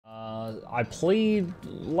I played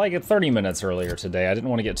like at 30 minutes earlier today. I didn't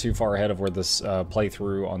want to get too far ahead of where this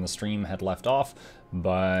playthrough on the stream had left off,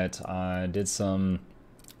 but I did some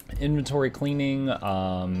inventory cleaning,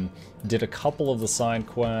 did a couple of the side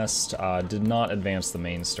quests, did not advance the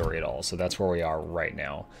main story at all, so that's where we are right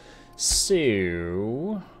now.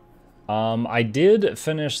 So, I did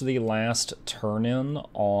finish the last turn-in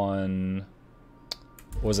on,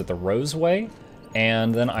 was it the Roseway?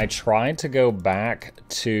 And then I tried to go back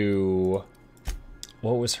to,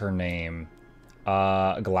 what was her name?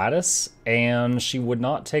 Gladys, and she would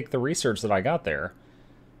not take the research that I got there.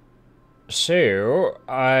 So,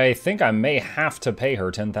 I think I may have to pay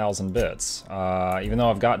her 10,000 bits. Even though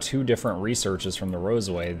I've got 2 different researches from the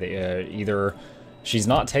Roseway, either she's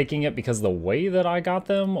not taking it because of the way that I got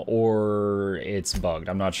them, or it's bugged.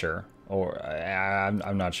 I'm not sure. Or,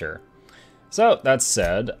 I'm not sure. So, that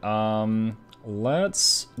said,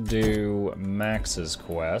 let's do Max's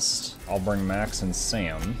quest. I'll bring Max and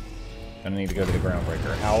Sam. Gonna need to go to the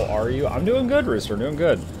Groundbreaker. How are you? I'm doing good, Rooster, doing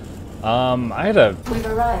good. I had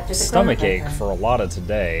a stomach ache for a lot of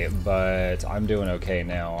today, but I'm doing okay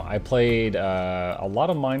now. I played a lot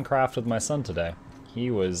of Minecraft with my son today. He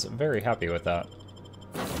was very happy with that.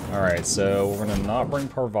 Alright, so we're gonna not bring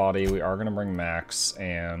Parvati, we are gonna bring Max,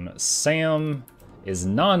 and Sam is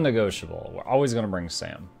non-negotiable. We're always gonna bring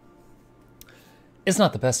Sam. It's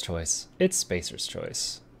not the best choice, it's Spacer's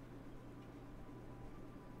choice.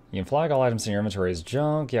 You can flag all items in your inventory as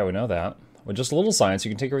junk, yeah, we know that. With just a little science, you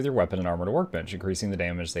can take it with your weapon and armor to workbench, increasing the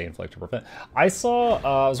damage they inflict to prevent. I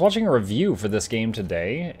was watching a review for this game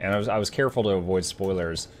today, and I was careful to avoid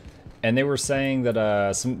spoilers. And they were saying that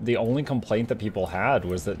the only complaint that people had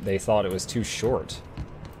was that they thought it was too short.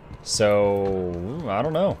 So, I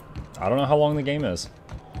don't know. I don't know how long the game is.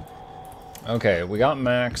 Okay, we got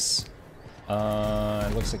Max.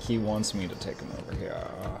 It looks like he wants me to take him over here.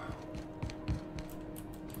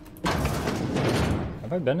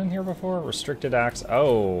 Have I been in here before? Restricted access.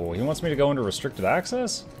 Oh, he wants me to go into restricted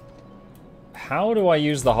access? How do I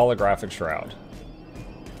use the holographic shroud?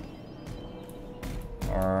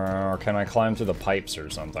 Or can I climb through the pipes or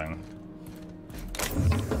something?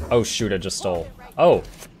 Oh shoot, I just stole. Oh,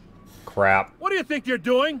 crap. What do you think you're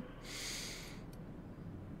doing?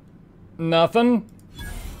 Nothing.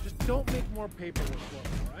 Just don't make more paperwork,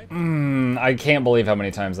 alright? I can't believe how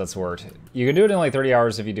many times that's worked. You can do it in like 30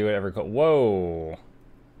 hours if you do it every... Whoa.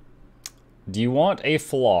 Do you want a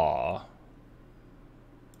flaw?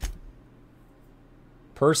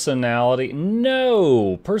 Personality?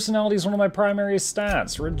 No! Personality is one of my primary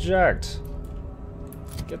stats. Reject.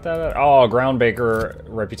 Get that out. Oh, Groundbreaker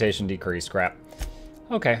reputation decreased. Crap.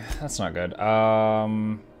 Okay, that's not good.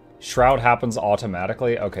 Shroud happens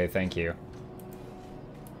automatically? Okay, thank you.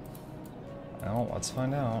 Well, let's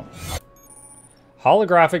find out.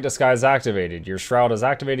 Holographic disguise activated. Your shroud is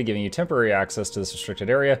activated, giving you temporary access to this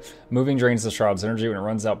restricted area. Moving drains the shroud's energy. When it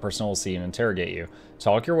runs out, personnel will see and interrogate you.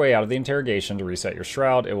 Talk your way out of the interrogation to reset your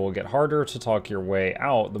shroud. It will get harder to talk your way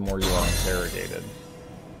out the more you are interrogated.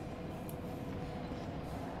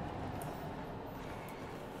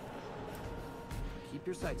 Keep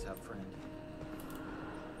your sights up, friend.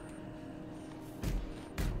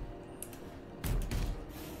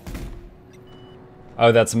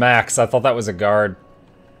 Oh, that's Max. I thought that was a guard.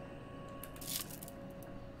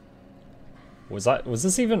 Was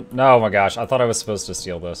this even? No, oh my gosh. I thought I was supposed to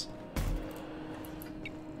steal this.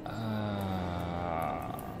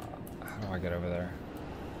 How do I get over there?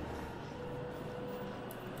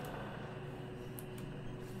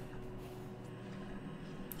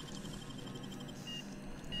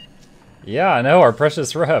 Yeah, I know. Our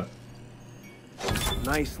precious rep.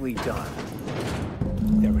 Nicely done.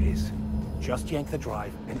 There it is. Just yank the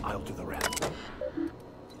drive, and I'll do the rest.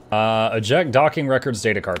 Eject docking records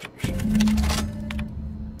data cartridge.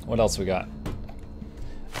 What else we got?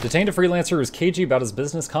 Detained a freelancer who was cagey about his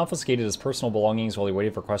business, confiscated his personal belongings while he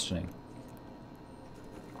waited for questioning.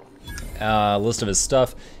 List of his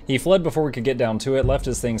stuff. He fled before we could get down to it, left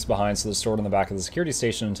his things behind, so they're stored in the back of the security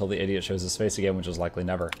station until the idiot shows his face again, which is likely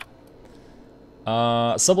never.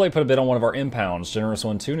 Sublight put a bid on one of our impounds. Generous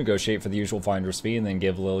one to negotiate for the usual finder's fee and then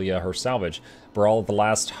give Lilia her salvage. Brawl at the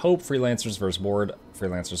Last Hope, Freelancers vs. Board.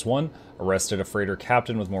 Freelancers won. Arrested a freighter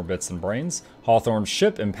captain with more bits than brains. Hawthorne's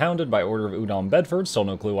ship impounded by order of Udon Bedford. Still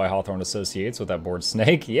no clue why Hawthorne associates with that bored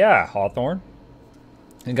snake. Yeah, Hawthorne.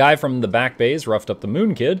 A guy from the back bays roughed up the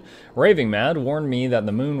Moon Kid. Raving mad, warned me that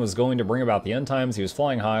the moon was going to bring about the end times. He was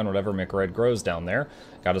flying high on whatever McRed grows down there.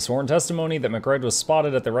 Got a sworn testimony that McRed was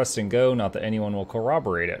spotted at the Rest and Go, not that anyone will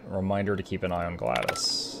corroborate it. Reminder to keep an eye on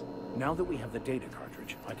Gladys. Now that we have the data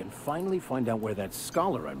cartridge, I can finally find out where that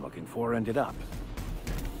scholar I'm looking for ended up.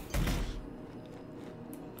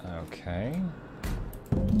 Okay.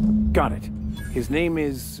 Got it. His name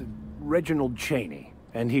is Reginald Cheney,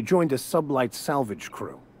 and he joined a sublight salvage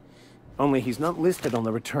crew. Only he's not listed on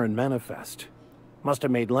the return manifest. Must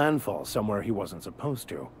have made landfall somewhere he wasn't supposed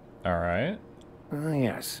to. Alright. Ah,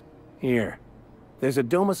 yes. Here. There's a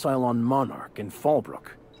domicile on Monarch in Fallbrook,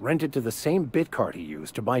 rented to the same bit card he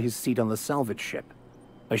used to buy his seat on the salvage ship.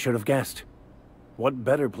 I should have guessed. What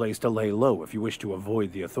better place to lay low if you wish to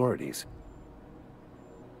avoid the authorities?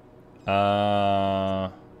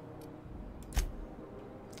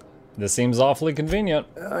 This seems awfully convenient.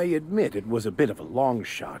 I admit it was a bit of a long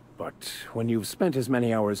shot, but when you've spent as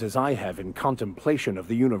many hours as I have in contemplation of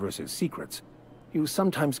the universe's secrets, you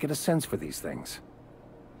sometimes get a sense for these things.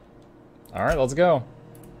 Alright, let's go.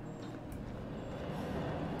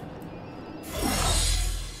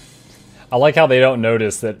 I like how they don't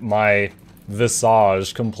notice that my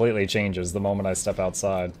visage completely changes the moment I step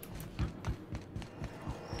outside.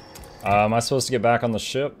 Am I supposed to get back on the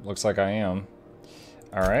ship? Looks like I am.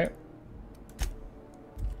 Alright.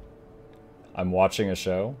 I'm watching a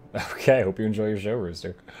show. Okay, hope you enjoy your show,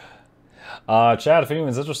 Rooster. Chat, if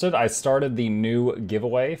anyone's interested, I started the new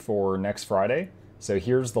giveaway for next Friday. So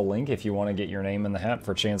here's the link if you want to get your name in the hat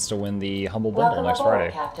for a chance to win the Humble Bundle next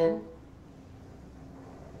Friday. Captain.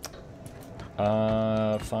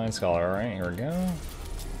 Fine Scholar, alright, here we go.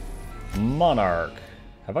 Monarch.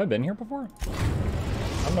 Have I been here before?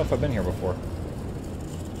 I don't know if I've been here before.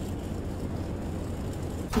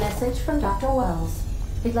 Message from Dr. Wells.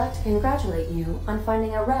 He'd like to congratulate you on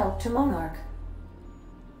finding a route to Monarch.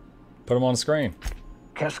 Put him on screen.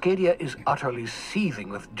 Cascadia is utterly seething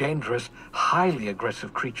with dangerous, highly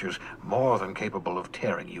aggressive creatures, more than capable of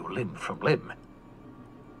tearing you limb from limb.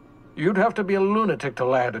 You'd have to be a lunatic to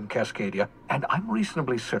land in Cascadia, and I'm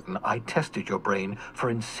reasonably certain I tested your brain for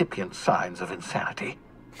incipient signs of insanity.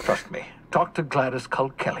 Trust me, talk to Gladys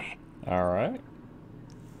Culkelly. Alright.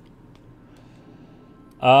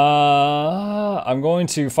 I'm going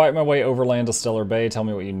to fight my way overland to Stellar Bay. Tell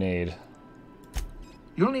me what you need.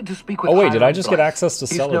 You'll need to speak with Oh wait, did I Hiram just Blythe. get access to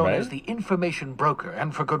He's Stellar known Bay? as the information broker,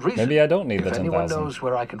 and for good reason. Maybe I don't need the If anyone 10,000. knows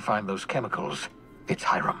where I can find those chemicals, it's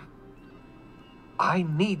Hiram. I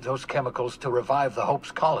need those chemicals to revive the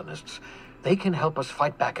Hope's colonists. They can help us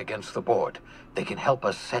fight back against the board. They can help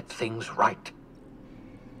us set things right.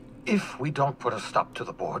 If we don't put a stop to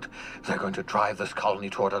the board, they're going to drive this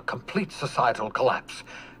colony toward a complete societal collapse.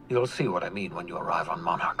 You'll see what I mean when you arrive on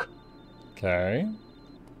Monarch. Okay.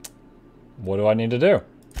 What do I need to do?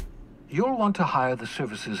 You'll want to hire the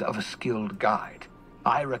services of a skilled guide.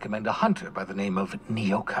 I recommend a hunter by the name of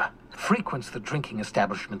Nyoka. Frequents the drinking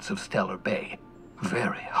establishments of Stellar Bay.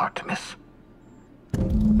 Very hard to miss.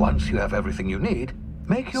 Once you have everything you need,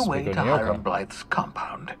 make your way Speak to with Nyoka. Hiram Blythe's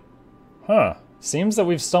compound. Huh. Seems that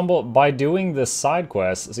we've stumbled, by doing this side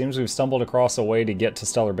quest, it seems we've stumbled across a way to get to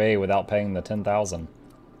Stellar Bay without paying the 10,000.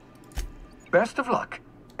 Best of luck,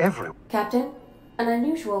 everyone. Captain, an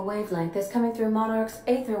unusual wavelength is coming through Monarch's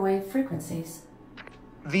aether wave frequencies.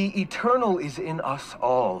 The eternal is in us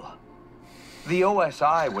all. The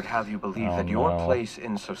OSI would have you believe Oh, that your no. place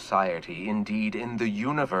in society, indeed in the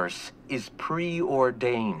universe, is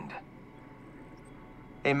preordained.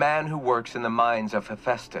 A man who works in the mines of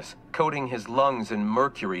Hephaestus, coating his lungs in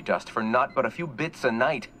mercury dust for not but a few bits a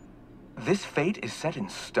night. This fate is set in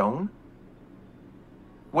stone?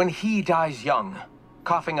 When he dies young,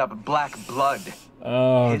 coughing up black blood,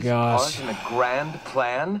 Oh his gosh. part in a grand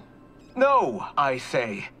plan? No, I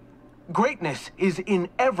say. Greatness is in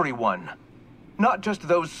everyone. Not just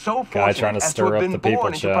those so Guy trying fortunate to as to stir have up been the people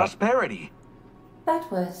born into chat. prosperity.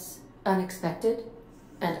 That was unexpected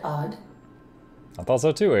and odd. I thought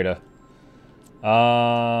so too, Ada.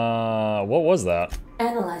 What was that?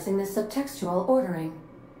 Analyzing the subtextual ordering.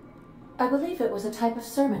 I believe it was a type of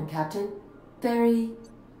sermon, Captain. Very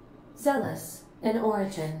zealous in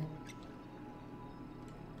origin.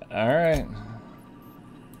 Alright.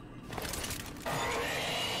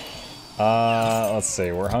 Let's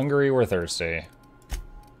see. We're hungry, we're thirsty.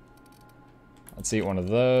 Let's eat one of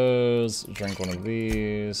those, drink one of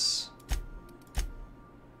these.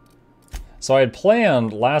 So I had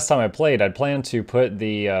planned, last time I played, I'd planned to put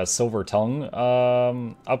the Silver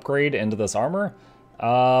Tongue upgrade into this armor.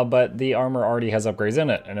 But the armor already has upgrades in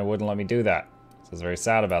it, and it wouldn't let me do that. So I was very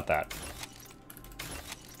sad about that.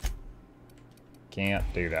 Can't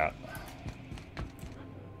do that.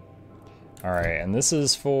 Alright, and this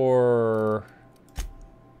is for...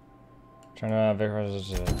 I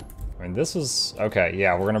mean, this is... Okay,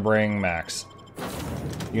 yeah, we're gonna bring Max.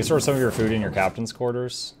 You can store some of your food in your captain's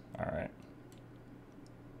quarters. Alright.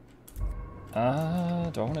 Do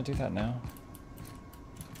I want to do that now?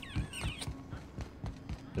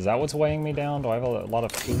 Is that what's weighing me down? Do I have a lot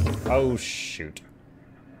of food? Oh, shoot.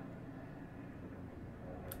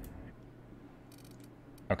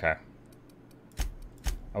 Okay.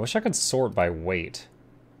 I wish I could sort by weight.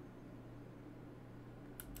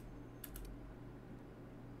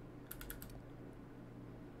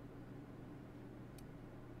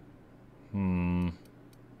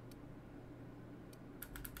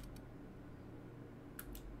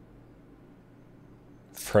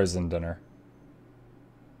 Frozen dinner.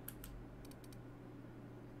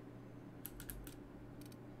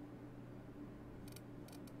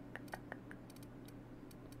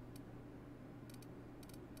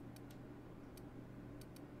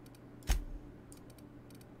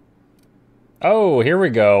 Oh, here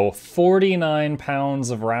we go. 49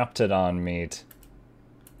 pounds of Raptidon meat.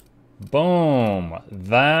 Boom.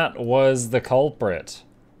 That was the culprit.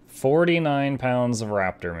 49 pounds of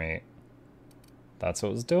raptor meat. That's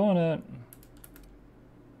what was doing it.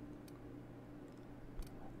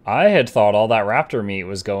 I had thought all that raptor meat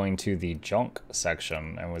was going to the junk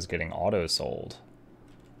section and was getting auto-sold.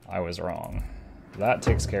 I was wrong. That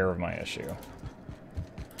takes care of my issue.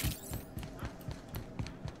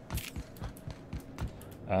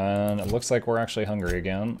 And it looks like we're actually hungry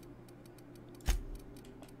again.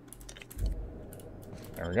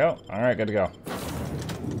 There we go. Alright, good to go.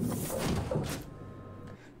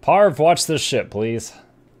 Parv, watch this ship, please.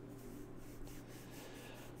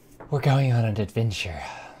 We're going on an adventure.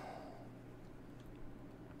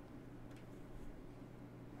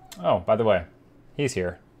 Oh, by the way, he's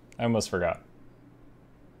here. I almost forgot.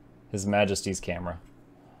 His Majesty's camera.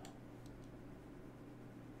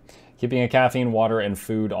 Keeping a caffeine, water, and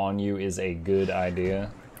food on you is a good idea.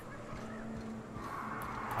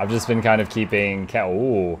 I've just been kind of keeping...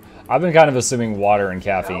 I've been kind of assuming water and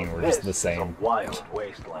caffeine were just the same. Is a wild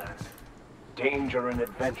wasteland. Danger and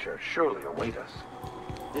adventure surely await us.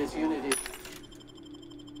 This unit is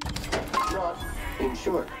not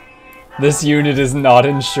insured. This unit is not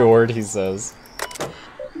insured, he says.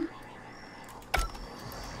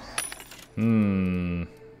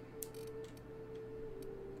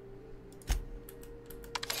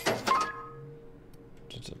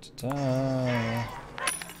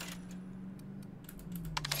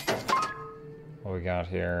 What we got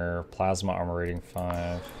here? Plasma armor rating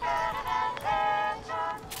 5.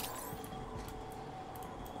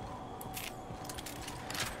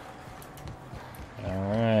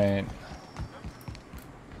 Alright.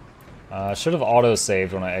 Should have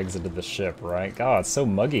auto-saved when I exited the ship, right? God, it's so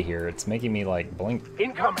muggy here. It's making me, like, blink.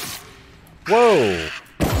 Incoming! Whoa!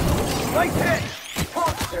 Nice hit!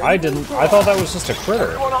 I thought that was just a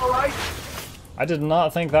critter. Everyone all right? I did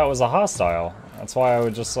not think that was a hostile. That's why I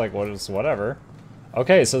would just, like, whatever.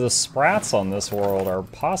 Okay, so the sprats on this world are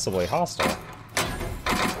possibly hostile.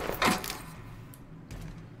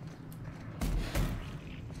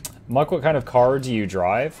 Muck, what kind of car do you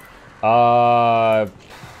drive?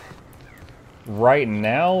 Right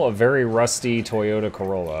now, a very rusty Toyota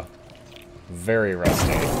Corolla. Very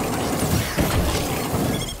rusty.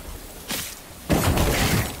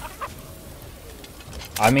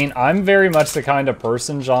 I mean, I'm very much the kind of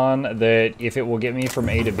person, John, that if it will get me from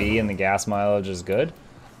A to B and the gas mileage is good,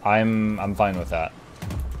 I'm fine with that.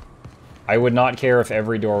 I would not care if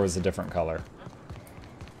every door was a different color.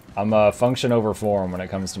 I'm a function over form when it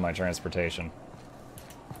comes to my transportation.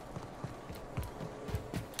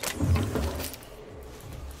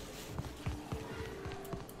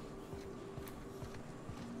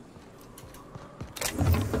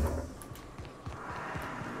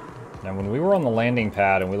 Now, when we were on the landing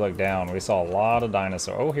pad and we looked down, we saw a lot of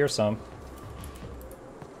dinosaurs. Oh, here's some.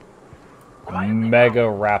 Mega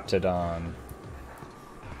Raptidon.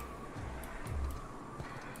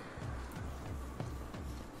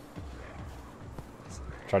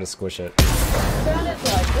 Try to squish it.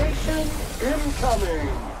 Sanitization incoming.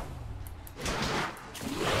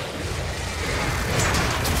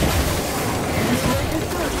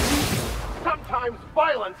 Sometimes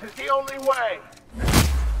violence is the only way.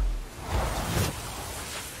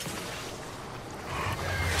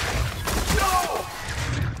 No!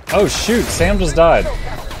 Oh shoot, Sam just died.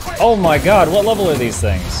 Oh my god, what level are these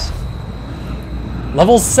things?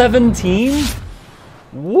 Level 17?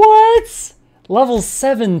 What? Level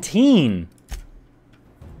 17.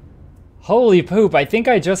 Holy poop, I think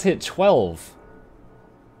I just hit 12.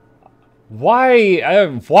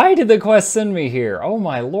 Why did the quest send me here? Oh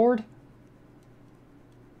my lord.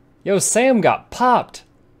 Yo, Sam got popped.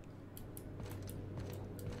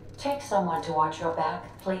 Take someone to watch your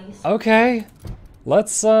back, please. Okay.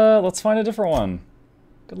 Let's find a different one.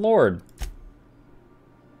 Good lord.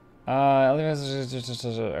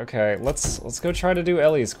 Okay, let's go try to do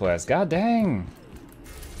Ellie's quest. God dang.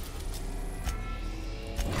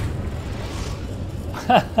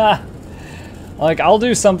 Like, I'll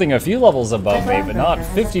do something a few levels above me, but not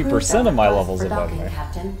 50% of my levels above me.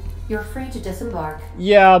 Captain, you're free to disembark.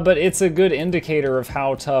 Yeah, but it's a good indicator of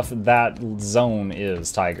how tough that zone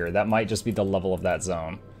is, Tiger. That might just be the level of that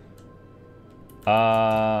zone.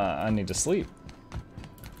 I need to sleep.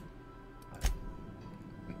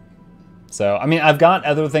 So, I mean, I've got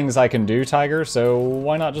other things I can do, Tiger, so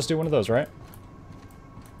why not just do one of those, right?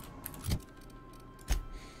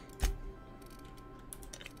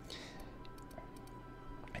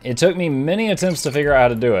 It took me many attempts to figure out how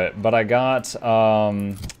to do it, but I got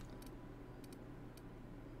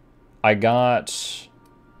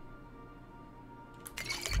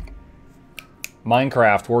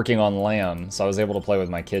Minecraft working on LAN, so I was able to play with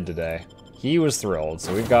my kid today. He was thrilled,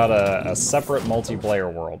 so we've got a separate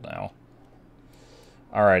multiplayer world now.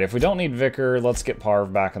 Alright, if we don't need Vicar, let's get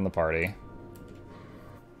Parv back in the party.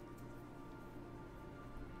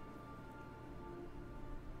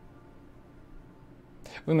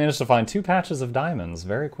 We managed to find 2 patches of diamonds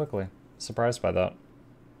very quickly. Surprised by that.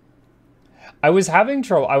 I was having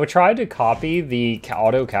trouble. I would try to copy the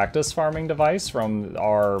auto cactus farming device from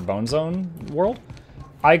our Bone Zone world.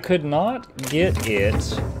 I could not get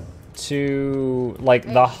it to,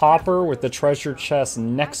 like, the hopper with the treasure chest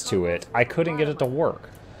next to it. I couldn't get it to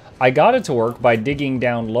work. I got it to work by digging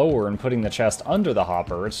down lower and putting the chest under the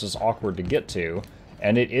hopper. It's just awkward to get to.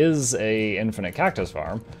 And it is a infinite cactus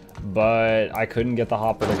farm. But I couldn't get the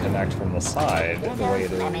hopper to connect from the side the way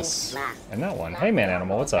it is in that one. Hey, man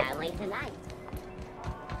animal, what's up?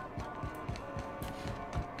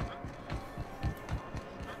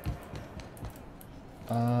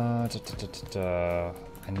 I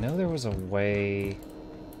know there was a way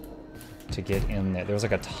to get in there. There was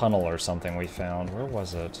like a tunnel or something we found. Where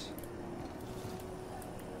was it?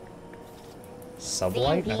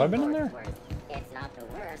 Sublight? Have I been in there? It's not the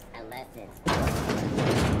worst unless it's...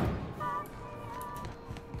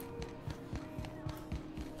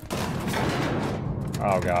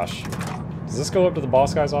 Oh gosh. Does this go up to the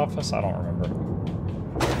boss guy's office? I don't remember.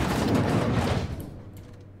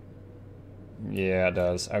 Yeah, it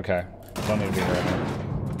does. Okay. Don't need to be here right now.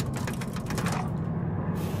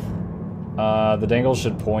 The dangle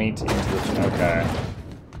should point into the... Okay.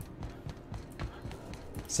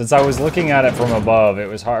 Since I was looking at it from above, it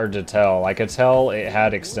was hard to tell. I could tell it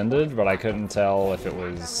had extended, but I couldn't tell if it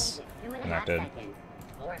was connected.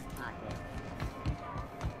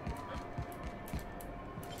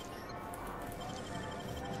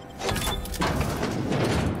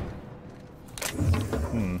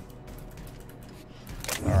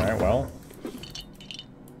 Alright, well.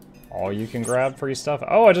 All you can grab free stuff.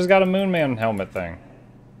 Oh, I just got a Moonman helmet thing.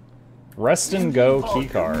 Rest and Go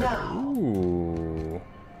keycard. Ooh.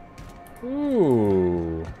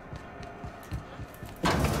 Ooh.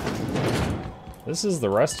 This is the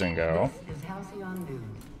Rest and Go. This is Halcyon News.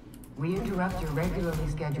 We interrupt your regularly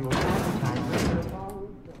scheduled transit time.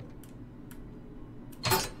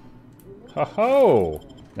 Ho-ho!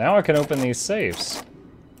 Now I can open these safes.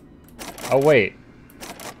 Oh, wait.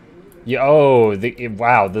 Yeah, oh,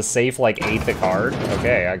 wow, the safe, like, ate the card?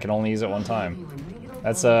 Okay, I can only use it one time.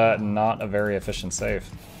 That's, not a very efficient safe.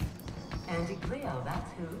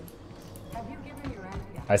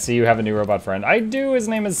 I see you have a new robot friend. I do, his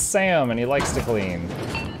name is Sam, and he likes to clean.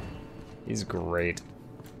 He's great.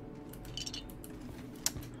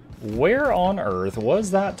 Where on earth was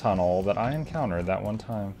that tunnel that I encountered that one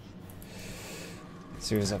time? Let's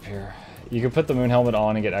see who's up here. You can put the moon helmet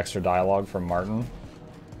on and get extra dialogue from Martin.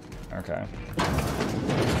 Okay.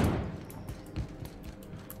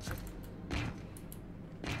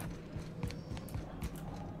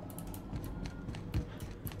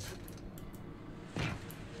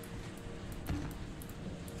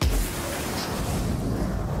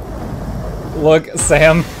 Look,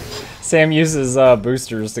 Sam uses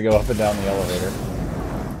boosters to go up and down the elevator.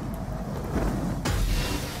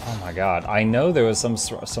 Oh my god, I know there was some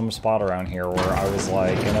spot around here where I was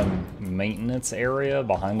like in a maintenance area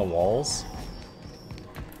behind the walls.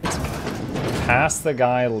 It's past the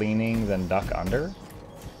guy leaning, then duck under.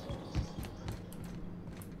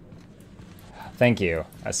 Thank you,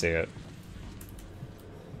 I see it.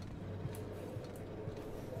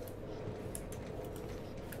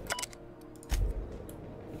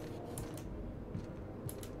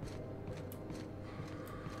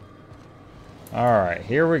 Alright,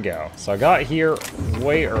 here we go. So I got here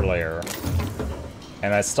way earlier.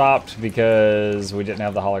 And I stopped because we didn't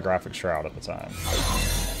have the holographic shroud at the time.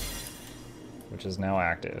 Which is now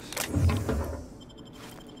active.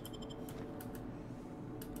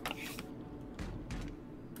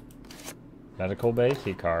 Medical bay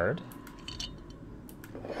keycard.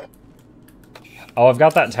 Oh, I've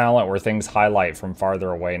got that talent where things highlight from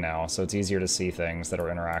farther away now, so it's easier to see things that are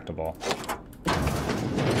interactable.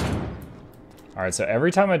 Alright, so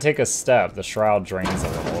every time I take a step, the shroud drains a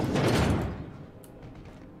little.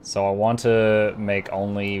 So I want to make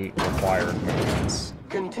only required movements.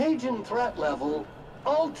 Contagion threat level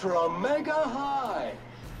ultra mega high.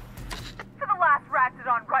 For the last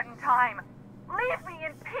Ratsadon rut in time, leave me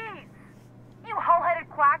in peace! You hull-headed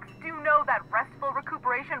quacks do know that restful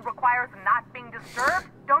recuperation requires not being disturbed,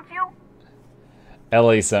 don't you?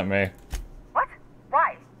 Ellie sent me. What?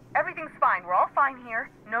 Why? Everything's fine. We're all fine here.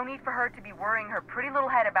 No need for her to be worrying her pretty little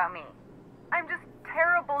head about me. I'm just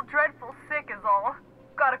terrible, dreadful sick is all.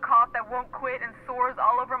 Got a cough that won't quit and sores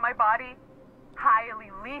all over my body.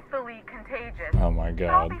 Highly, lethally contagious. Oh my But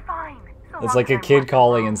I'll god. be fine. So It's long like as a I'm kid left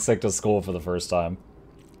calling alone. in sick to school for the first time.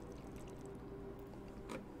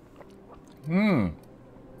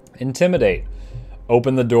 Intimidate.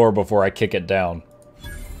 Open the door before I kick it down.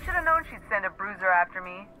 Should have known she'd send a bruiser after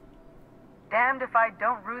me. Damned if I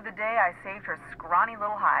don't rue the day I saved her scrawny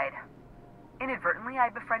little hide. Inadvertently, I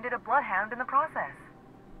befriended a bloodhound in the process.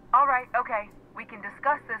 Alright, okay. We can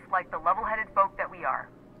discuss this like the level-headed folk that we are.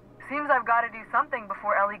 Seems I've got to do something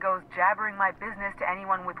before Ellie goes jabbering my business to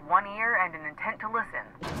anyone with one ear and an intent to listen.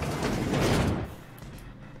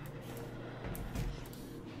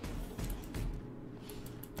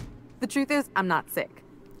 The truth is, I'm not sick.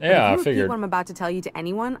 But Yeah, I if you repeat figured. what I'm about to tell you to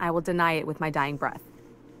anyone, I will deny it with my dying breath.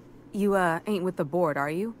 You, ain't with the board, are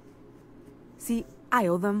you? See, I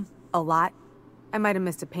owe them a lot. I might have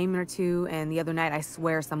missed a payment or two, and the other night I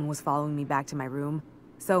swear someone was following me back to my room.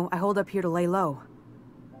 So I hold up here to lay low.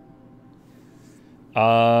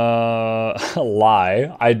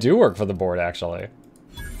 Lie. I do work for the board, actually.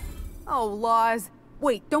 Oh, laws.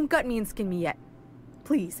 Wait, don't gut me and skin me yet.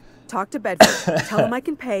 Please, talk to Bedford. Tell him I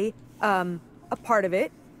can pay, a part of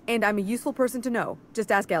it, and I'm a useful person to know.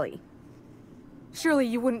 Just ask Ellie. Surely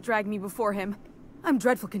you wouldn't drag me before him. I'm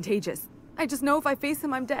dreadful contagious. I just know if I face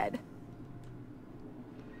him, I'm dead.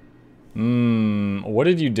 What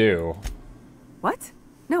did you do? What?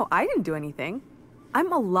 No, I didn't do anything.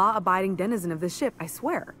 I'm a law-abiding denizen of this ship, I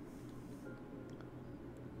swear.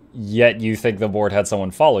 Yet you think the board had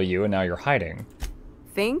someone follow you, and now you're hiding.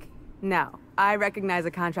 Think? No. I recognize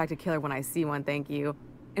a contracted killer when I see one, thank you.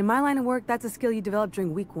 In my line of work, that's a skill you develop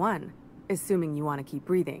during week 1, assuming you want to keep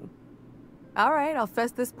breathing. Alright, I'll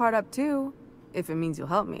fess this part up too, if it means you'll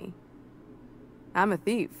help me. I'm a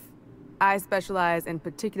thief. I specialize in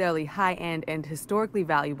particularly high-end and historically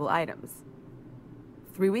valuable items.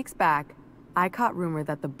 3 weeks back, I caught rumor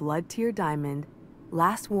that the blood tier diamond,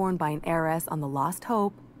 last worn by an heiress on the Lost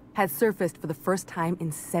Hope, had surfaced for the first time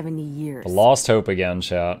in 70 years. The Lost Hope again,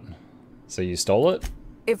 chat. So you stole it?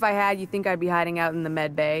 If I had, you think I'd be hiding out in the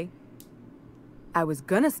med bay? I was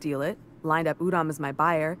gonna steal it, lined up Udom as my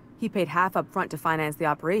buyer. He paid half up front to finance the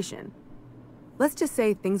operation. Let's just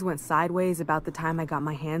say things went sideways about the time I got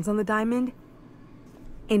my hands on the diamond,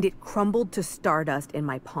 and it crumbled to stardust in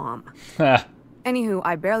my palm. Anywho,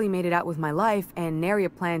 I barely made it out with my life, and nary a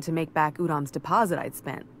plan to make back Udom's deposit I'd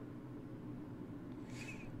spent.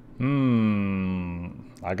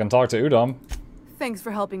 I can talk to Udom. Thanks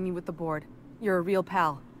for helping me with the board. You're a real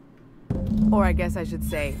pal. Or I guess I should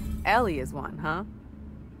say, Ellie is one, huh?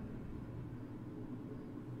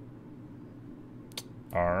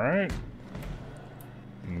 Alright.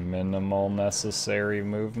 Minimal necessary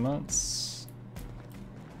movements.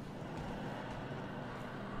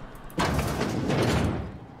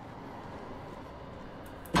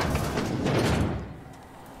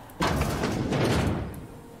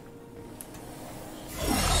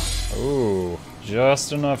 Ooh,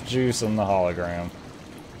 just enough juice in the hologram.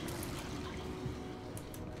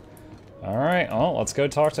 Alright, well, let's go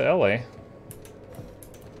talk to Ellie.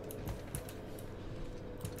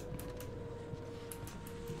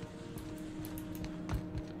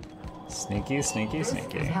 Sneaky, sneaky,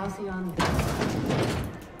 sneaky.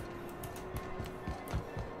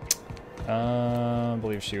 I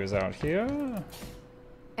believe she was out here.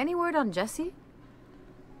 Any word on Jessie?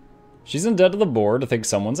 She's in debt to the board to think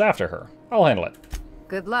someone's after her. I'll handle it.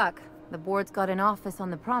 Good luck. The board's got an office on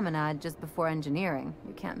the promenade just before engineering.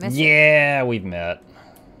 You can't miss it. Yeah, we've met.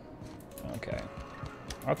 Okay.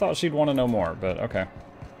 I thought she'd want to know more, but okay.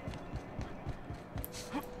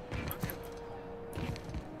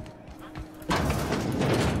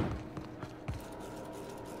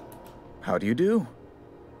 How do you do?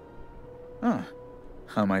 Ah,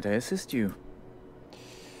 how might I assist you?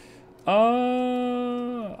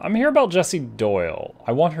 I'm here about Jessie Doyle.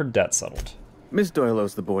 I want her debt settled. Miss Doyle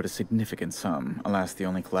owes the board a significant sum. Alas, the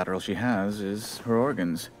only collateral she has is her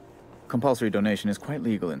organs. Compulsory donation is quite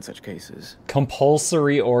legal in such cases.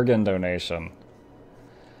 Compulsory organ donation.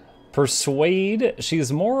 Persuade,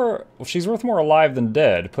 she's worth more alive than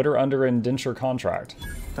dead. Put her under indenture contract.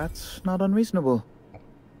 That's not unreasonable.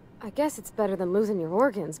 I guess it's better than losing your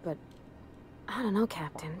organs, but I don't know,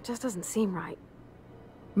 Captain. It just doesn't seem right.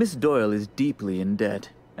 Miss Doyle is deeply in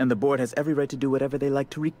debt, and the board has every right to do whatever they like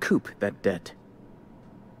to recoup that debt.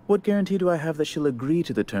 What guarantee do I have that she'll agree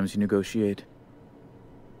to the terms you negotiate?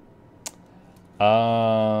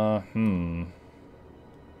 None,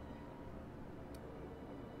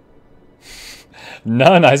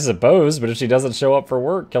 I suppose, but if she doesn't show up for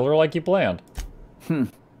work, kill her like you planned. I'm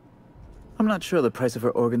not sure the price of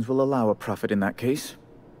her organs will allow a profit in that case.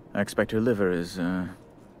 I expect her liver is,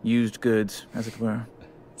 used goods, as it were.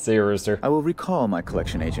 See you, Rooster. I will recall my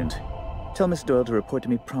collection agent. Tell Miss Doyle to report to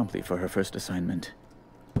me promptly for her first assignment.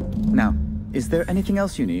 Now, is there anything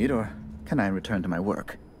else you need, or can I return to my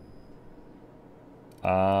work?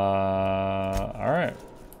 Alright.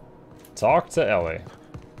 Talk to Ellie.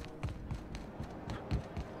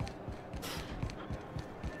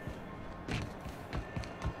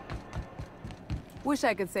 Wish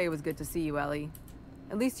I could say it was good to see you, Ellie.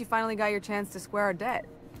 At least you finally got your chance to square our debt.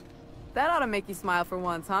 That ought to make you smile for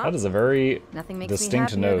once, huh? That is a very Nothing makes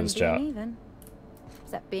distinct me happier nose, than being chat. even.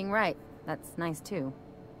 Except being right. That's nice, too.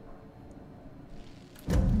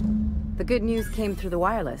 The good news came through the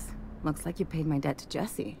wireless. Looks like you paid my debt to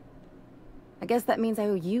Jesse. I guess that means I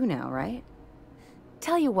owe you now, right?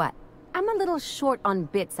 Tell you what, I'm a little short on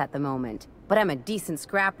bits at the moment, but I'm a decent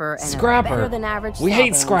scrapper and a better than average We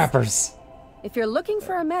hate sawbones. scrappers. If you're looking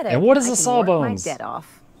for a medic, And what is I a can work my sawbones? debt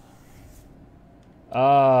off.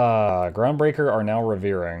 Groundbreaker are now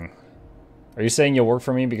revering. Are you saying you'll work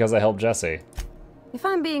for me because I helped Jesse? If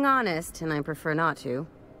I'm being honest, and I prefer not to,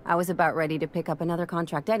 I was about ready to pick up another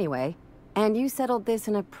contract anyway, and you settled this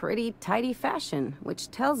in a pretty tidy fashion, which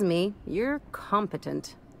tells me you're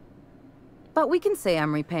competent. But we can say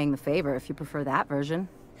I'm repaying the favor if you prefer that version.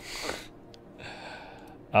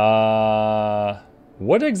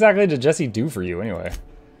 What exactly did Jesse do for you anyway?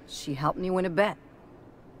 She helped me win a bet.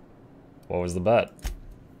 What was the bet?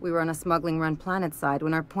 We were on a smuggling run planet side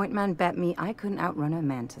when our point man bet me I couldn't outrun a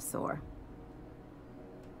mantisaur.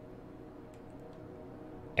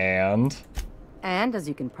 And? And, as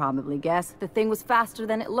you can probably guess, the thing was faster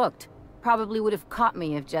than it looked. Probably would have caught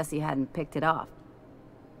me if Jesse hadn't picked it off.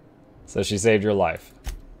 So she saved your life.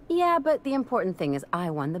 Yeah, but the important thing is I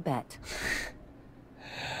won the bet.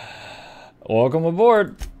 Welcome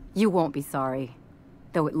aboard. You won't be sorry.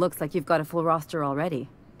 Though it looks like you've got a full roster already.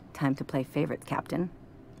 Time to play favorites, Captain.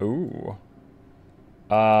 Ooh.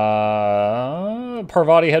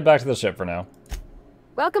 Parvati, head back to the ship for now.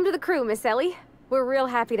 Welcome to the crew, Miss Ellie. We're real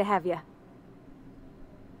happy to have you.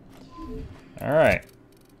 Alright.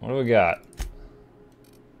 What do we got?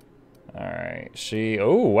 Alright,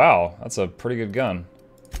 oh, wow. That's a pretty good gun.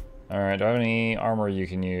 Alright, do I have any armor you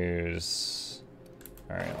can use?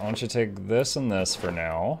 Alright, why don't you take this and this for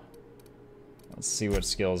now. Let's see what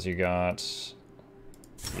skills you got.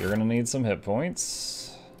 You're gonna need some hit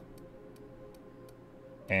points.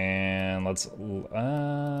 And let's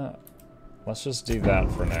just do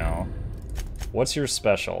that for now. What's your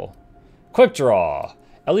special? Quick draw!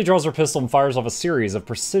 Ellie draws her pistol and fires off a series of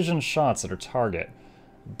precision shots at her target.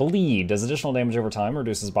 Bleed does additional damage over time,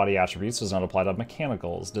 reduces body attributes, does not apply to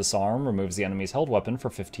mechanicals. Disarm removes the enemy's held weapon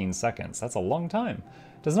for 15 seconds. That's a long time.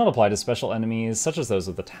 Does not apply to special enemies, such as those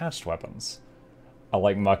with attached weapons. I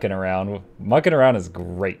like mucking around. Mucking around is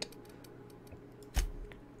great.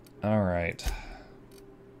 Alright.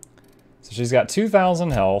 So she's got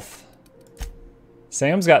 2,000 health.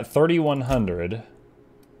 Sam's got 3,100.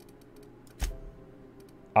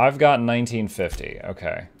 I've got 1950.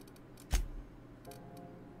 Okay.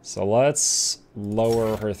 So let's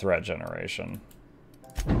lower her threat generation.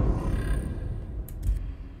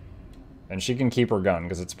 And she can keep her gun,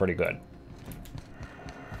 because it's pretty good.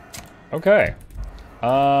 Okay.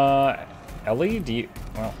 Ellie, do you...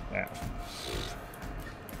 Well, yeah.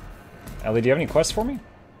 Ellie, do you have any quests for me?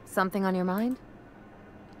 Something on your mind?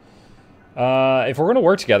 If we're gonna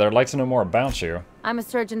work together, I'd like to know more about you. I'm a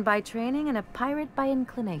surgeon by training and a pirate by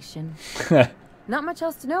inclination. Not much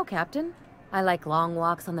else to know, Captain. I like long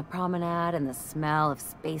walks on the promenade and the smell of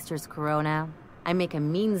Spacer's Corona. I make a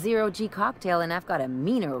mean zero-G cocktail and I've got a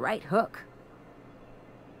meaner right hook.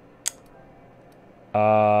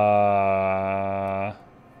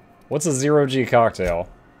 What's a zero-G cocktail?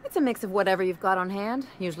 It's a mix of whatever you've got on hand.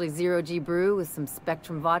 Usually zero-G brew with some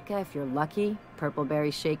Spectrum vodka if you're lucky, purple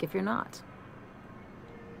berry shake if you're not.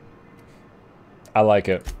 I like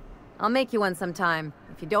it. I'll make you one sometime.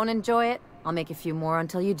 If you don't enjoy it, I'll make a few more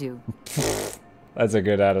until you do. That's a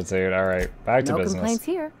good attitude. All right, back to business. No complaints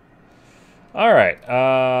here. All right.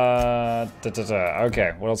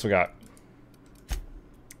 Okay, what else we got?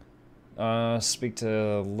 Speak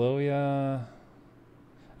to Lilia.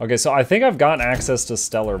 Okay, so I think I've gotten access to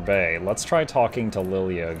Stellar Bay. Let's try talking to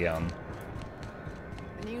Lilia again.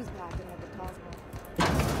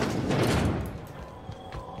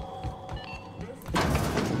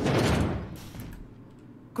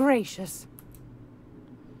 Gracious.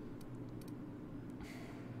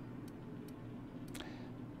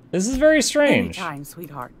 This is very strange. Anytime,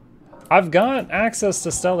 sweetheart. I've got access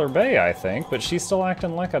to Stellar Bay, I think, but she's still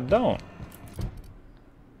acting like I don't.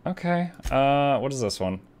 Okay, what is this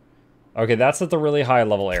one? Okay, that's at the really high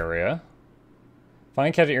level area.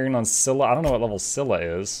 Find Captain Earring on Scylla. I don't know what level Scylla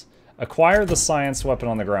is. Acquire the science weapon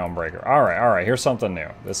on the Groundbreaker. Alright, here's something new.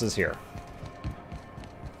 This is here.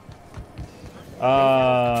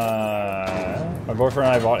 My boyfriend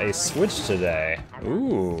and I bought a Switch today.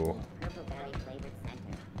 Ooh.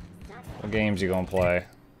 What games you gonna play?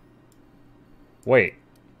 Wait.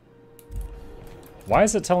 Why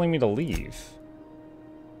is it telling me to leave?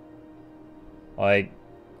 Like,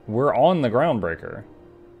 we're on the Groundbreaker.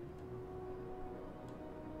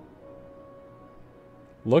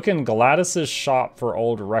 Look in Gladys's shop for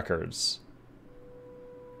old records.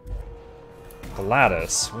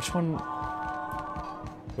 Gladys? Which one?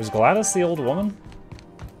 Was Gladys the old woman?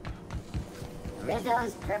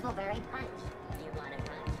 Rizzo's Purpleberry Punch. You want a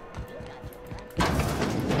punch?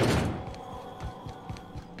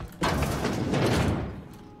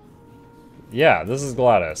 Yeah, this is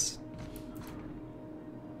Gladys.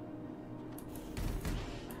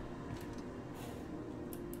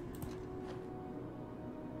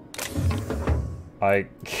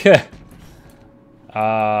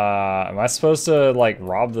 Am I supposed to, like,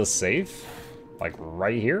 rob the safe? Like,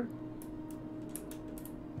 right here?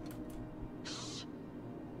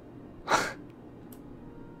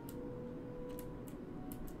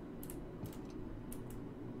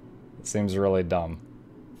 It seems really dumb.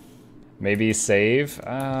 Maybe save?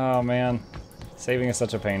 Oh, man. Saving is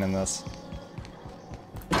such a pain in this.